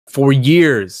For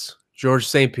years, Georges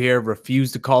St-Pierre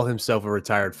refused to call himself a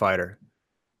retired fighter.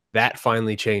 That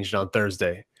finally changed on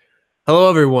Thursday. Hello,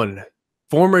 everyone.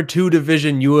 Former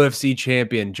two-division UFC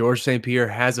champion Georges St-Pierre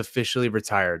has officially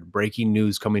retired. Breaking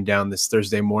news coming down this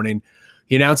Thursday morning.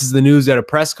 He announces the news at a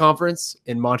press conference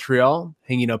in Montreal,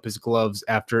 hanging up his gloves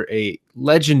after a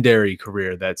legendary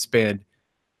career that spanned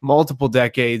multiple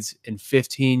decades and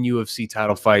 15 UFC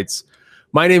title fights.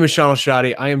 My name is Shaun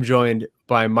Al-Shatti. I am joined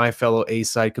by my fellow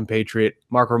A-side compatriot,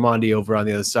 Marc Raimondi, over on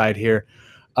the other side here.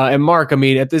 And Marc, I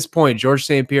mean, at this point, Georges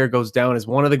St-Pierre goes down as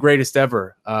one of the greatest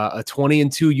ever. A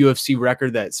 20-2 UFC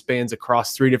record that spans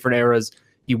across 3 different eras.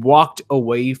 He walked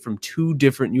away from 2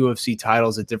 different UFC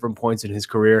titles at different points in his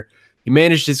career. He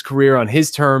managed his career on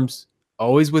his terms,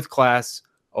 always with class,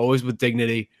 always with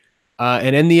dignity.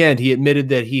 And in the end, he admitted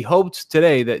that he hoped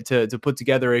today that to put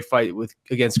together a fight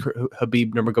against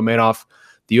Khabib Nurmagomedov.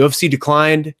 The UFC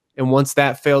declined, and once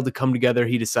that failed to come together,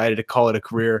 he decided to call it a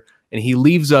career. And he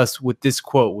leaves us with this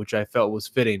quote, which I felt was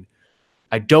fitting.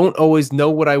 I don't always know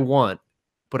what I want,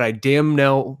 but I damn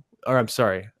know, or I'm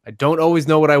sorry, I don't always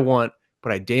know what I want,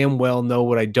 but I damn well know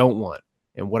what I don't want.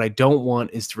 And what I don't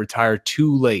want is to retire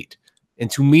too late.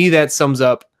 And to me, that sums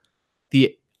up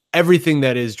everything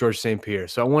that is Georges St-Pierre.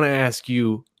 So I want to ask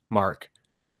you, Marc,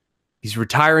 he's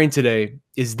retiring today.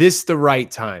 Is this the right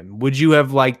time? Would you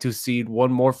have liked to see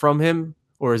one more from him,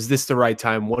 or is this the right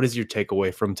time? What is your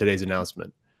takeaway from today's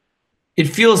announcement? It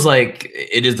feels like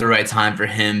it is the right time for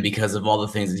him because of all the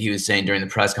things that he was saying during the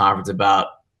press conference about,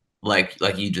 like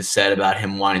you just said, about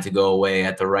him wanting to go away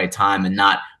at the right time and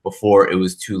not before it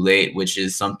was too late, which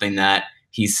is something that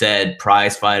he said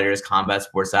prize fighters, combat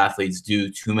sports athletes do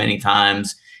too many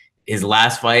times. His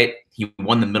last fight, he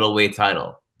won the middleweight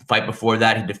title. The fight before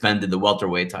that, he defended the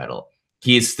welterweight title.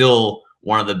 He is still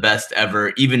one of the best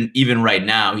ever. Even right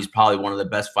now, he's probably one of the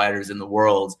best fighters in the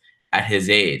world at his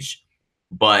age.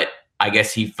 But I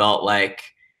guess he felt like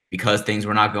because things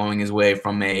were not going his way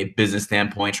from a business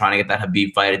standpoint, trying to get that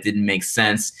Khabib fight, it didn't make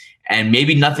sense. And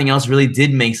maybe nothing else really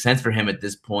did make sense for him at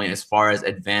this point as far as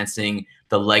advancing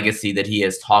the legacy that he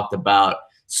has talked about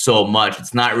so much.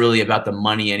 It's not really about the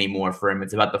money anymore for him.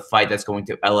 It's about the fight that's going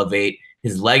to elevate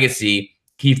his legacy.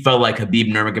 He felt like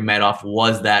Khabib Nurmagomedov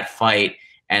was that fight.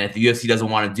 And if the UFC doesn't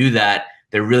want to do that,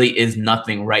 there really is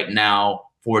nothing right now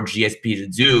for GSP to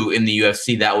do in the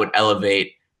UFC that would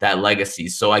elevate that legacy.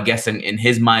 So I guess in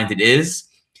his mind, it is.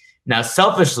 Now,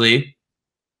 selfishly,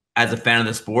 as a fan of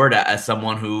the sport, as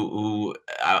someone who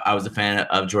I was a fan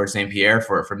of Georges St-Pierre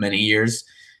for many years,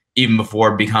 even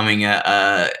before becoming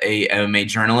a MMA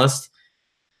journalist,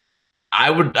 I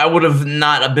would have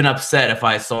not been upset if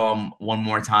I saw him one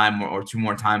more time or 2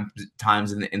 more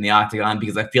times in the octagon,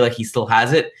 because I feel like he still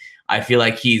has it. I feel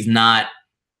like he's not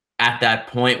at that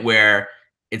point where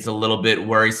it's a little bit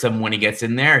worrisome when he gets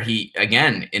in there. He,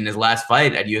 again, in his last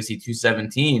fight at UFC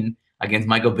 217 against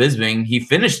Michael Bisping, he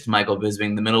finished Michael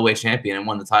Bisping, the middleweight champion, and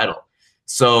won the title.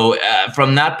 So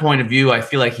from that point of view, I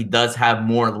feel like he does have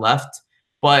more left.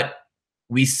 But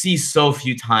we see so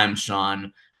few times,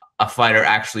 Shaun, a fighter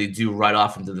actually do right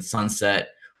off into the sunset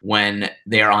when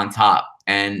they are on top.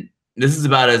 And this is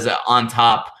about as on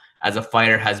top as a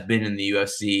fighter has been in the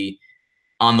UFC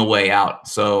on the way out.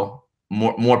 So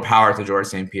more power to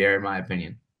Georges St-Pierre, in my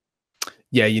opinion.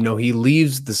 Yeah, you know, he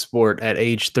leaves the sport at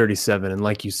age 37. And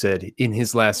like you said, in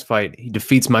his last fight, he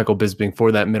defeats Michael Bisping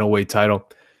for that middleweight title.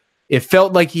 It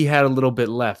felt like he had a little bit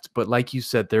left, but like you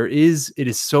said, it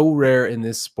is so rare in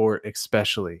this sport,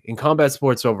 especially in combat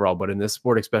sports overall, but in this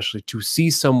sport especially, to see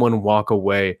someone walk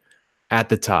away at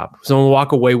the top, someone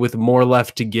walk away with more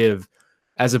left to give,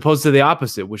 as opposed to the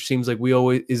opposite, which seems like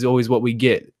is always what we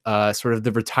get, sort of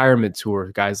the retirement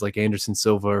tour, guys like Anderson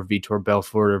Silva or Vitor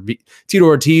Belfort or Tito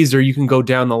Ortiz, or you can go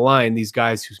down the line, these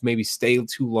guys who maybe stay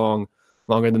too longer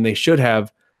than they should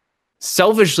have.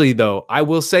 Selfishly, though, I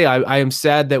will say I am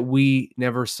sad that we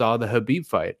never saw the Khabib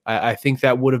fight. I think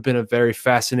that would have been a very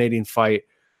fascinating fight,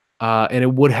 and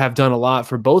it would have done a lot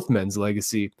for both men's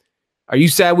legacy. Are you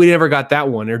sad we never got that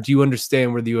one, or do you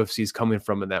understand where the UFC is coming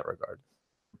from in that regard?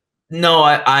 No,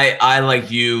 I like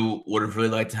you would have really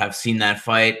liked to have seen that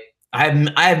fight. I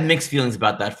have mixed feelings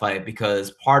about that fight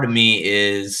because part of me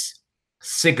is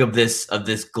sick of this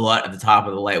glut at the top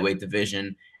of the lightweight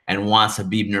division and wants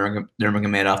Khabib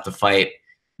Nurmagomedov to fight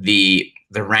the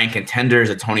rank contenders,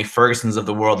 the Tony Fergusons of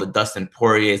the world, the Dustin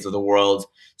Poiriers of the world,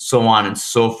 so on and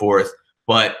so forth.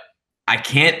 But I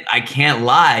can't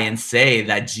lie and say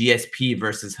that GSP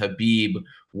versus Khabib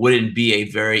wouldn't be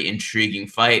a very intriguing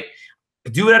fight.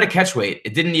 Do it at a catchweight.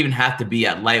 It didn't even have to be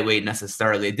at lightweight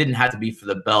necessarily. It didn't have to be for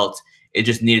the belt. It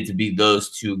just needed to be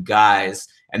those two guys,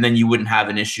 and then you wouldn't have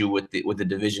an issue with the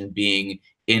division being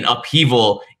in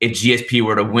upheaval if GSP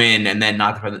were to win and then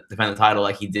not defend the title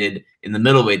like he did in the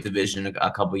middleweight division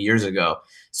a couple of years ago.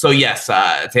 So yes,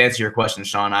 to answer your question,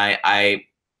 Shaun, I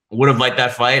would have liked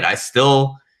that fight. I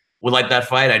still would like that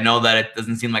fight. I know that it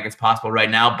doesn't seem like it's possible right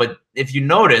now, but if you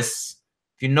notice,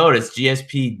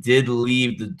 GSP did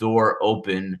leave the door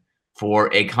open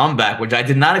for a comeback, which I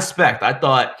did not expect. I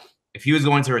thought if he was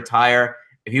going to retire,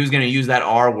 if he was going to use that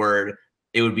R word,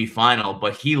 it would be final.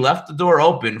 But he left the door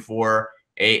open for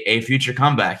a future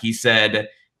comeback. He said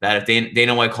that if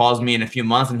Dana White calls me in a few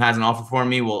months and has an offer for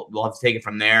me, we'll have to take it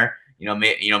from there.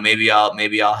 Maybe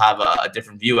I'll have a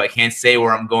different view. I can't say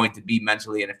where I'm going to be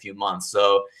mentally in a few months.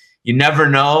 So you never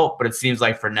know, but it seems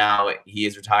like for now he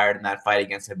is retired, and that fight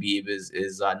against Khabib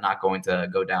is not going to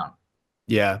go down.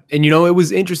 Yeah, and it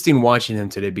was interesting watching him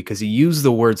today because he used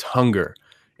the words hunger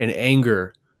and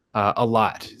anger a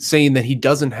lot, saying that he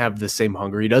doesn't have the same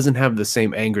hunger. He doesn't have the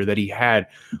same anger that he had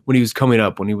when he was coming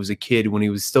up, when he was a kid, when he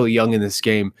was still young in this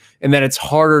game, and that it's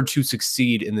harder to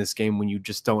succeed in this game when you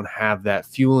just don't have that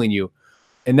fueling you.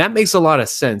 And that makes a lot of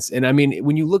sense. And I mean,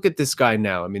 when you look at this guy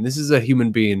now, I mean, this is a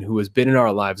human being who has been in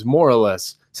our lives more or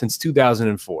less since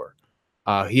 2004.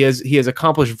 He has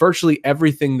accomplished virtually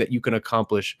everything that you can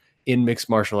accomplish in mixed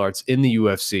martial arts in the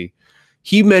UFC.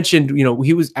 He mentioned,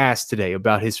 he was asked today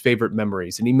about his favorite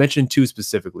memories, and he mentioned two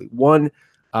specifically. One,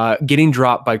 getting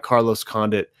dropped by Carlos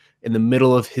Condit in the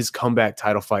middle of his comeback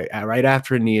title fight right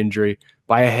after a knee injury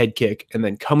by a head kick, and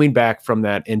then coming back from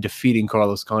that and defeating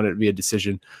Carlos Condit via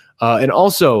decision. And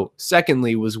also,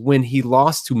 secondly, was when he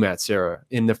lost to Matt Serra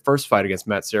in the first fight against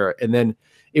Matt Serra. And then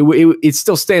it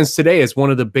still stands today as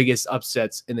one of the biggest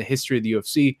upsets in the history of the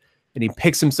UFC. And he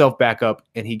picks himself back up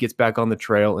and he gets back on the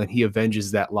trail and he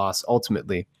avenges that loss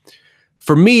ultimately.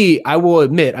 For me, I will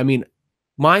admit, I mean,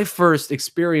 my first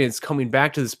experience coming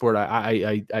back to the sport,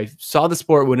 I saw the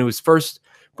sport when it was first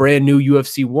brand new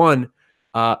UFC 1,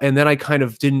 and then I kind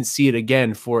of didn't see it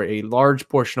again for a large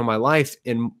portion of my life.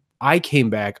 And I came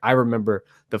back, I remember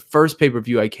the first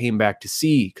pay-per-view I came back to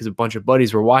see because a bunch of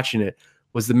buddies were watching it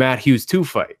was the Matt Hughes 2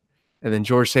 fight. And then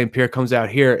George St-Pierre comes out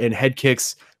here and head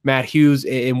kicks Matt Hughes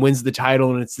and wins the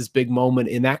title, and it's this big moment,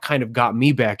 and that kind of got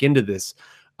me back into this.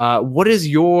 What is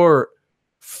your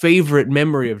favorite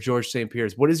memory of George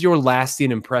St-Pierre's? What is your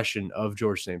lasting impression of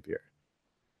George St-Pierre?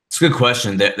 It's a good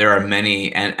question. There are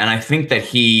many, and I think that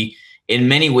he, in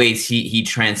many ways, he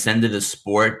transcended the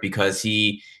sport because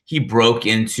he broke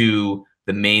into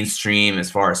the mainstream as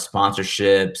far as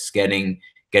sponsorships,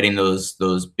 getting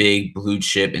those big blue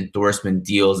chip endorsement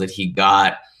deals that he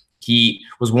got. He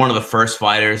was one of the first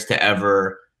fighters to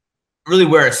ever really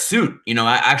wear a suit,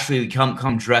 actually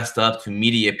come dressed up to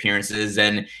media appearances.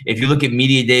 And if you look at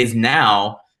media days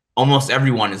now, almost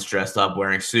everyone is dressed up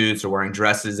wearing suits or wearing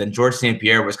dresses. And George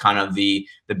St-Pierre was kind of the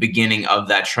beginning of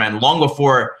that trend long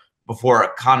before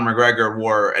Conor McGregor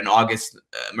wore an August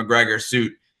McGregor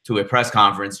suit to a press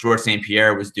conference. George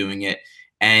St-Pierre was doing it.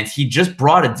 And he just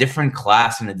brought a different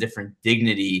class and a different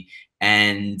dignity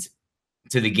and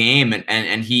to the game,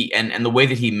 and the way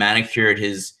that he manicured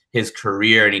his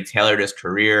career and he tailored his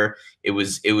career, it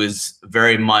was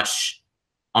very much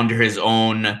under his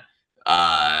own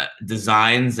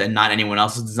designs and not anyone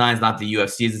else's designs, not the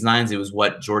UFC's designs. It was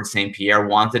what George St-Pierre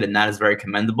wanted, and that is very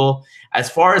commendable. As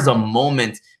far as a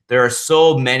moment, there are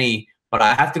so many, but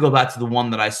I have to go back to the one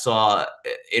that I saw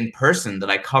in person that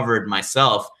I covered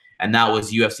myself, and that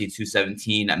was UFC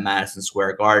 217 at Madison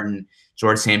Square Garden.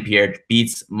 George St-Pierre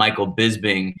beats Michael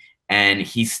Bisping, and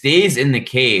he stays in the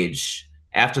cage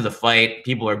after the fight.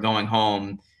 People are going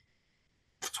home.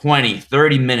 20,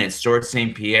 30 minutes, George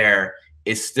St-Pierre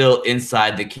is still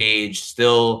inside the cage,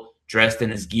 still dressed in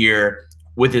his gear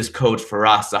with his coach,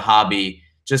 Firas Zahabi,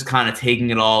 just kind of taking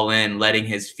it all in, letting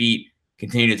his feet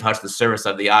continue to touch the surface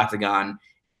of the octagon.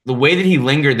 The way that he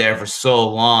lingered there for so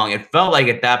long, it felt like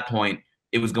at that point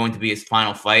it was going to be his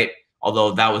final fight,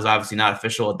 although that was obviously not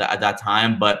official at that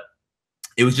time. But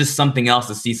it was just something else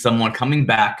to see someone coming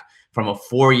back from a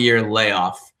 4-year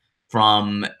layoff,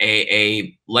 from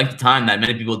a length of time that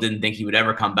many people didn't think he would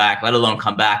ever come back, let alone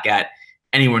come back at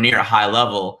anywhere near a high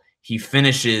level. He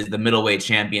finishes the middleweight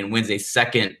champion, wins a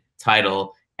second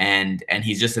title, and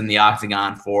he's just in the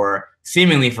octagon for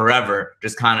seemingly forever,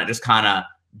 just kind of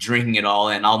drinking it all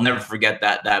in. I'll never forget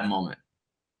that moment.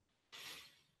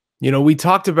 We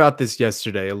talked about this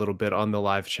yesterday a little bit on the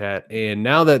live chat, and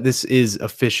now that this is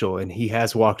official and he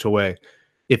has walked away,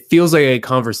 it feels like a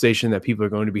conversation that people are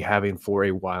going to be having for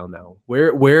a while now.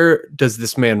 Where does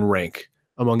this man rank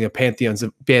among a pantheon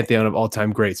of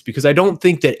all-time greats? Because I don't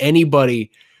think there's anybody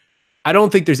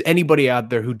out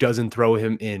there who doesn't throw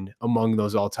him in among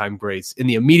those all-time greats in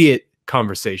the immediate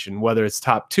conversation, whether it's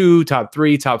top 2, top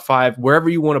 3, top 5, wherever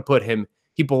you want to put him,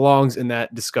 he belongs in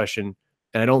that discussion.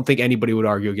 And I don't think anybody would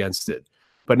argue against it.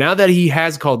 But now that he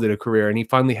has called it a career and he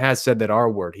finally has said that R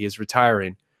word, he is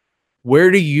retiring.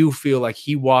 Where do you feel like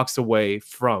he walks away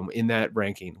from in that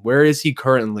ranking? Where is he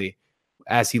currently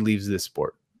as he leaves this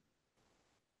sport?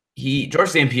 George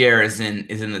St-Pierre is in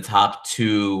the top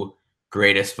 2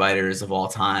 greatest fighters of all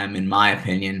time, in my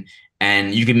opinion.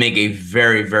 And you can make a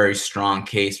very, very strong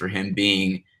case for him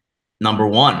being number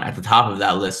 1 at the top of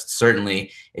that list.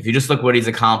 Certainly, if you just look what he's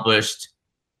accomplished,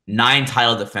 9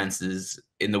 title defenses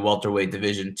in the welterweight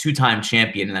division, 2-time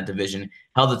champion in that division,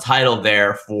 held the title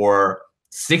there for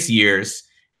 6 years,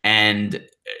 and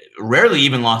rarely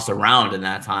even lost a round in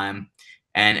that time.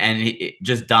 And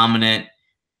just dominant,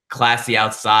 classy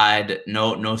outside,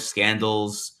 no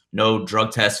scandals, no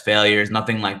drug test failures,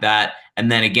 nothing like that.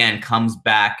 And then again, comes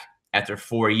back after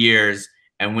 4 years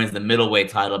and wins the middleweight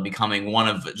title, becoming one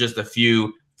of just a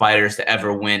few fighters to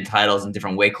ever win titles in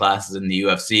different weight classes in the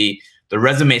UFC. The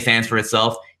resume stands for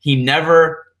itself. He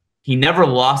never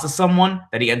lost to someone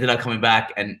that he ended up coming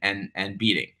back and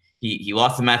beating. He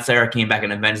lost to Matt Serra, came back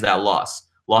and avenged that loss.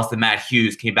 Lost to Matt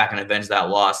Hughes, came back and avenged that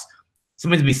loss.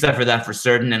 Something to be said for that for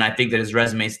certain, and I think that his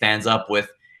resume stands up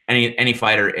with any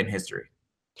fighter in history.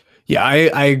 Yeah,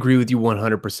 I agree with you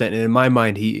 100%. And in my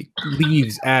mind, he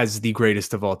leaves as the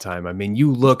greatest of all time. I mean,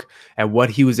 you look at what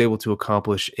he was able to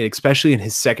accomplish, especially in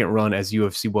his second run as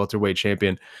UFC welterweight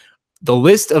champion. The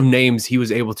list of names he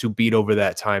was able to beat over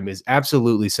that time is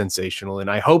absolutely sensational.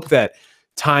 And I hope that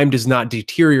time does not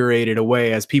deteriorate it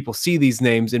away as people see these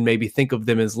names and maybe think of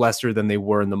them as lesser than they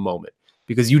were in the moment.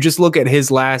 Because you just look at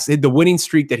the winning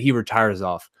streak that he retires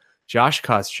off. Josh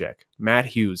Koscheck, Matt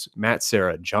Hughes, Matt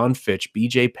Serra, John Fitch,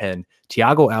 BJ Penn,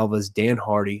 Thiago Alves, Dan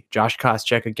Hardy, Josh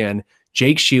Koscheck again,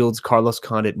 Jake Shields, Carlos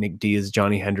Condit, Nick Diaz,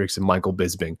 Johnny Hendricks, and Michael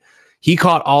Bisping. He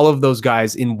caught all of those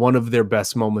guys in one of their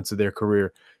best moments of their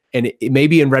career. And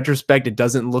maybe in retrospect, it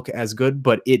doesn't look as good,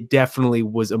 but it definitely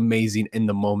was amazing in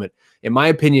the moment. In my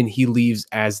opinion, he leaves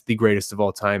as the greatest of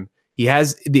all time. He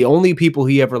has the only people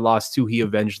he ever lost to, he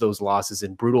avenged those losses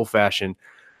in brutal fashion.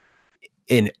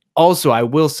 And also, I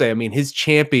will say, I mean, his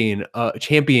championing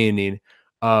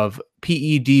of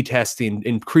PED testing,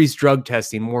 increased drug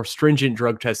testing, more stringent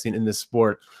drug testing in this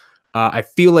sport, I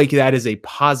feel like that is a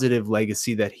positive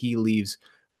legacy that he leaves,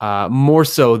 more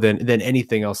so than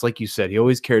anything else. Like you said, he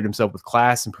always carried himself with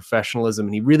class and professionalism,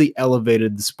 and he really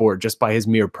elevated the sport just by his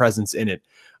mere presence in it.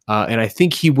 And I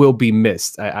think he will be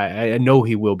missed. I know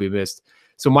he will be missed.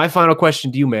 So my final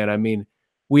question to you, man, I mean,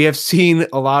 we have seen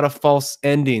a lot of false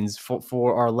endings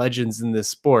for our legends in this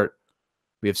sport.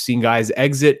 We have seen guys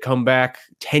exit, come back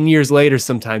 10 years later,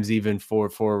 sometimes even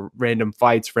for random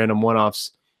fights, random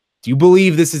one-offs. Do you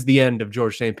believe this is the end of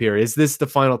George St-Pierre? Is this the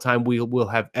final time we will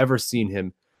have ever seen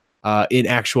him in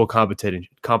actual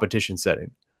competition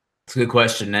setting? It's a good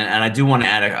question, and I do want to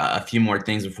add a few more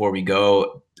things before we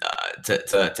go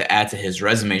to add to his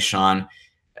resume, Shaun.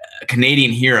 A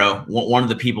Canadian hero, one of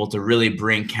the people to really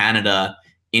bring Canada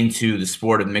into the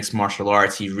sport of mixed martial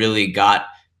arts. He really got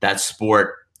that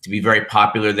sport to be very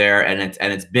popular there, and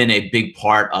it's been a big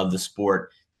part of the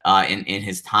sport in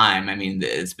his time. I mean,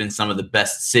 it's been some of the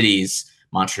best cities: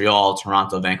 Montreal,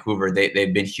 Toronto, Vancouver.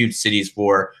 They've been huge cities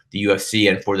for the UFC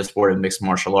and for the sport of mixed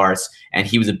martial arts. And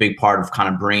he was a big part of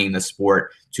kind of bringing the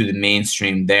sport to the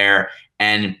mainstream there.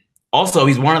 And also,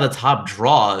 he's one of the top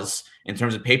draws in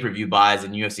terms of pay-per-view buys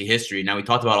in UFC history. Now, we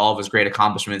talked about all of his great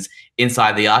accomplishments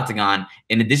inside the octagon.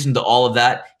 In addition to all of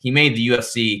that, he made the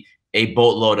UFC a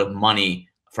boatload of money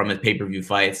from his pay-per-view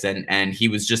fights. And he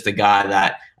was just a guy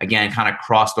that, again, kind of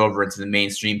crossed over into the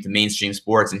mainstream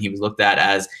sports. And he was looked at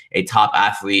as a top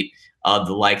athlete of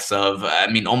the likes of, I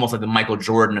mean, almost like the Michael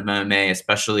Jordan of MMA,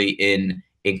 especially in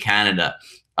Canada.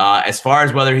 As far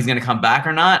as whether he's going to come back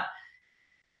or not,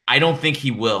 I don't think he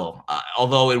will.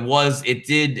 Although it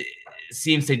did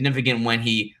seem significant when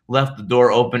he left the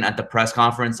door open at the press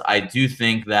conference. I do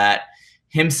think that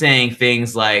him saying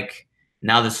things like,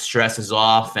 now the stress is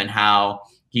off, and how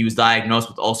he was diagnosed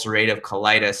with ulcerative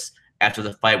colitis after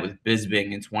the fight with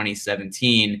Bisping in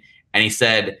 2017. And he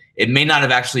said it may not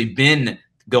have actually been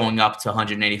going up to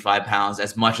 185 pounds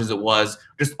as much as it was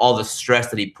just all the stress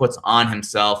that he puts on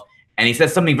himself. And he said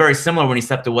something very similar when he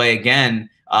stepped away again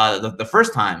the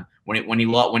first time when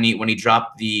he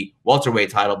dropped the welterweight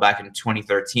title back in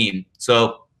 2013.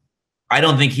 So I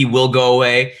don't think he will go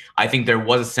away. I think there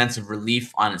was a sense of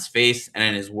relief on his face and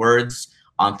in his words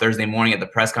on Thursday morning at the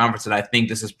press conference. And I think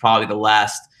this is probably the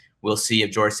last we'll see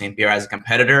of George St-Pierre as a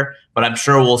competitor. But I'm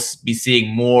sure we'll be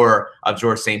seeing more of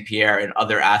George St-Pierre in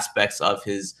other aspects of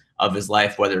his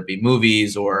life, whether it be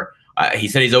movies or He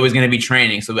said he's always going to be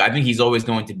training, so I think he's always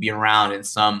going to be around in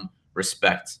some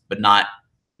respect, but not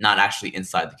actually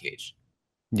inside the cage.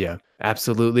 Yeah,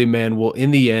 absolutely, man. Well,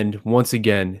 in the end, once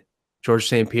again, George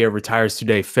St-Pierre retires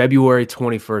today, February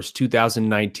 21st,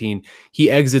 2019.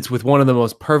 He exits with one of the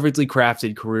most perfectly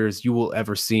crafted careers you will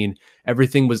ever seen.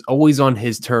 Everything was always on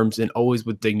his terms and always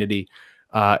with dignity.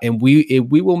 And we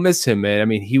will miss him, man. I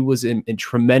mean, he was a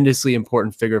tremendously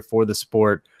important figure for the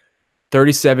sport.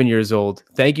 37 years old.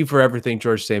 Thank you for everything,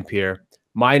 George St-Pierre.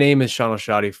 My name is Shaun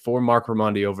Al-Shatti for Marc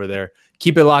Raimondi over there.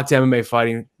 Keep it locked to MMA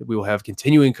Fighting. We will have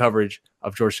continuing coverage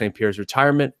of George St-Pierre's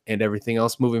retirement and everything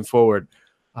else moving forward.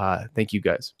 Thank you,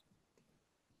 guys.